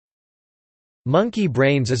Monkey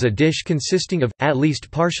brains is a dish consisting of, at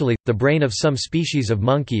least partially, the brain of some species of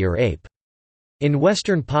monkey or ape. In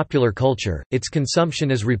Western popular culture, its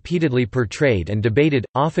consumption is repeatedly portrayed and debated,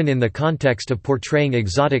 often in the context of portraying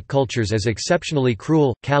exotic cultures as exceptionally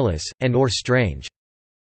cruel, callous, and/or strange.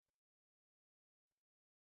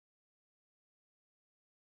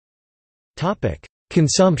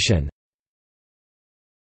 Consumption.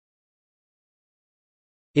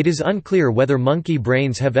 It is unclear whether monkey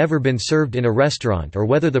brains have ever been served in a restaurant or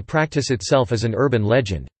whether the practice itself is an urban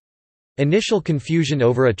legend. Initial confusion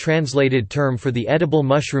over a translated term for the edible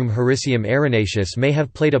mushroom Hericium erinaceus may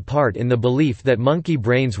have played a part in the belief that monkey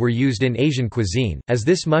brains were used in Asian cuisine, as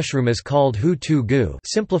this mushroom is called hu tu gu,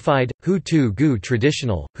 simplified, hu tu gu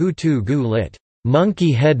traditional, hu tu gu lit.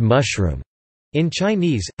 Monkey head mushroom. In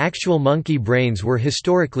Chinese, actual monkey brains were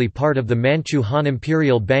historically part of the Manchu Han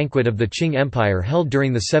imperial banquet of the Qing Empire held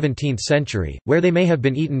during the 17th century, where they may have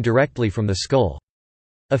been eaten directly from the skull.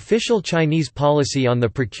 Official Chinese policy on the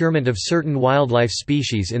procurement of certain wildlife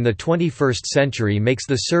species in the 21st century makes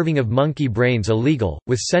the serving of monkey brains illegal,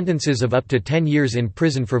 with sentences of up to 10 years in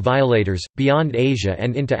prison for violators. Beyond Asia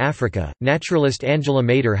and into Africa, naturalist Angela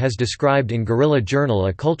Mader has described in Gorilla Journal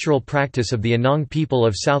a cultural practice of the Anang people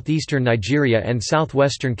of southeastern Nigeria and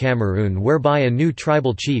southwestern Cameroon whereby a new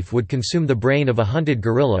tribal chief would consume the brain of a hunted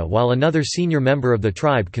gorilla while another senior member of the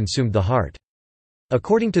tribe consumed the heart.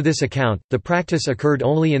 According to this account, the practice occurred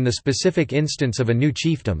only in the specific instance of a new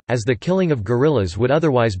chiefdom, as the killing of gorillas would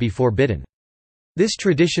otherwise be forbidden. This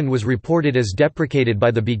tradition was reported as deprecated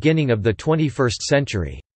by the beginning of the 21st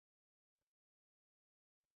century.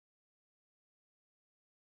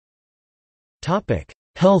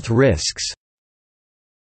 Health risks.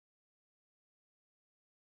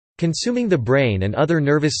 Consuming the brain and other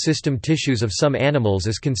nervous system tissues of some animals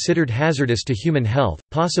is considered hazardous to human health,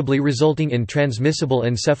 possibly resulting in transmissible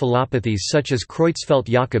encephalopathies such as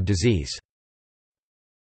Creutzfeldt-Jakob disease.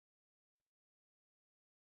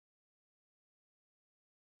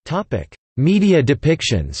 Media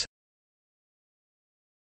depictions.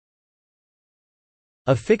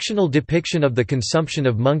 A fictional depiction of the consumption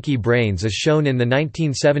of monkey brains is shown in the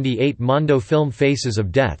 1978 Mondo film Faces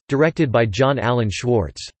of Death, directed by John Allen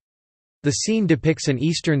Schwartz. The scene depicts an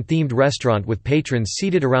Eastern-themed restaurant with patrons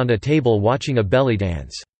seated around a table watching a belly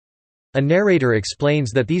dance. A narrator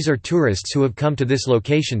explains that these are tourists who have come to this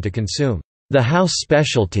location to consume the house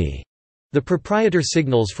specialty. The proprietor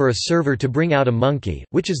signals for a server to bring out a monkey,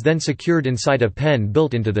 which is then secured inside a pen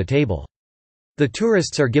built into the table. The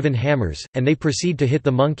tourists are given hammers, and they proceed to hit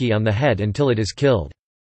the monkey on the head until it is killed.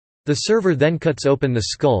 The server then cuts open the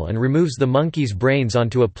skull and removes the monkey's brains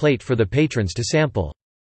onto a plate for the patrons to sample.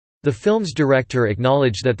 The film's director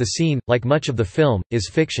acknowledged that the scene, like much of the film, is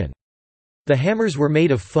fiction. The hammers were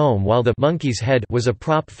made of foam while the monkey's head was a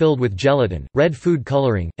prop filled with gelatin, red food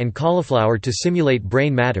coloring, and cauliflower to simulate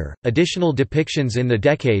brain matter. Additional depictions in the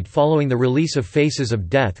decade following the release of Faces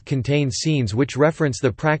of Death contain scenes which reference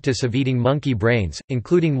the practice of eating monkey brains,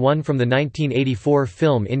 including one from the 1984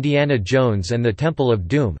 film Indiana Jones and the Temple of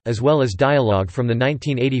Doom, as well as dialogue from the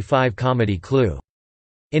 1985 comedy Clue.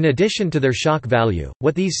 In addition to their shock value,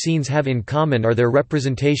 what these scenes have in common are their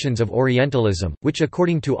representations of Orientalism, which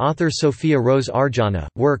according to author Sophia Rose Arjona,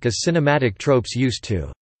 work as cinematic tropes used to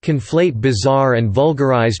conflate bizarre and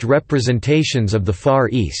vulgarized representations of the Far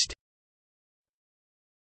East.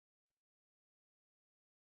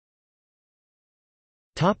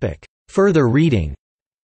 Further reading.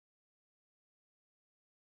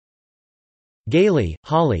 Gailey,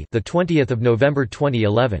 Holly. The 20th of November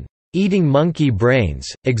 2011. Eating Monkey Brains: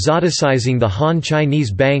 Exoticizing the Han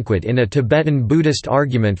Chinese Banquet in a Tibetan Buddhist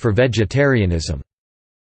Argument for Vegetarianism.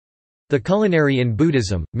 The Culinary in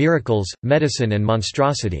Buddhism: Miracles, Medicine and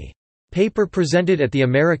Monstrosity. Paper presented at the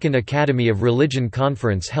American Academy of Religion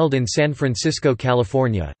Conference held in San Francisco,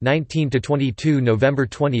 California, 19–22 November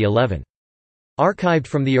 2011. Archived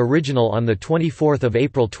from the original on 24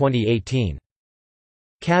 April 2018.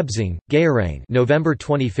 Kabzing, Gaorang. November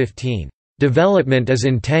 2015. Development as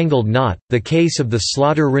Entangled Knot: The Case of the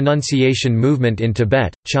Slaughter Renunciation Movement in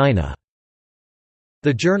Tibet, China.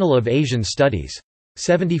 The Journal of Asian Studies.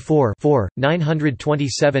 74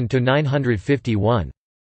 927–951.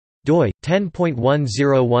 doi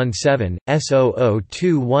 10.1017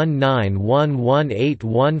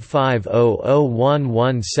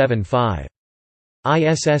 S0021911815001175.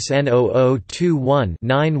 ISSN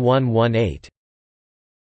 0021-9118.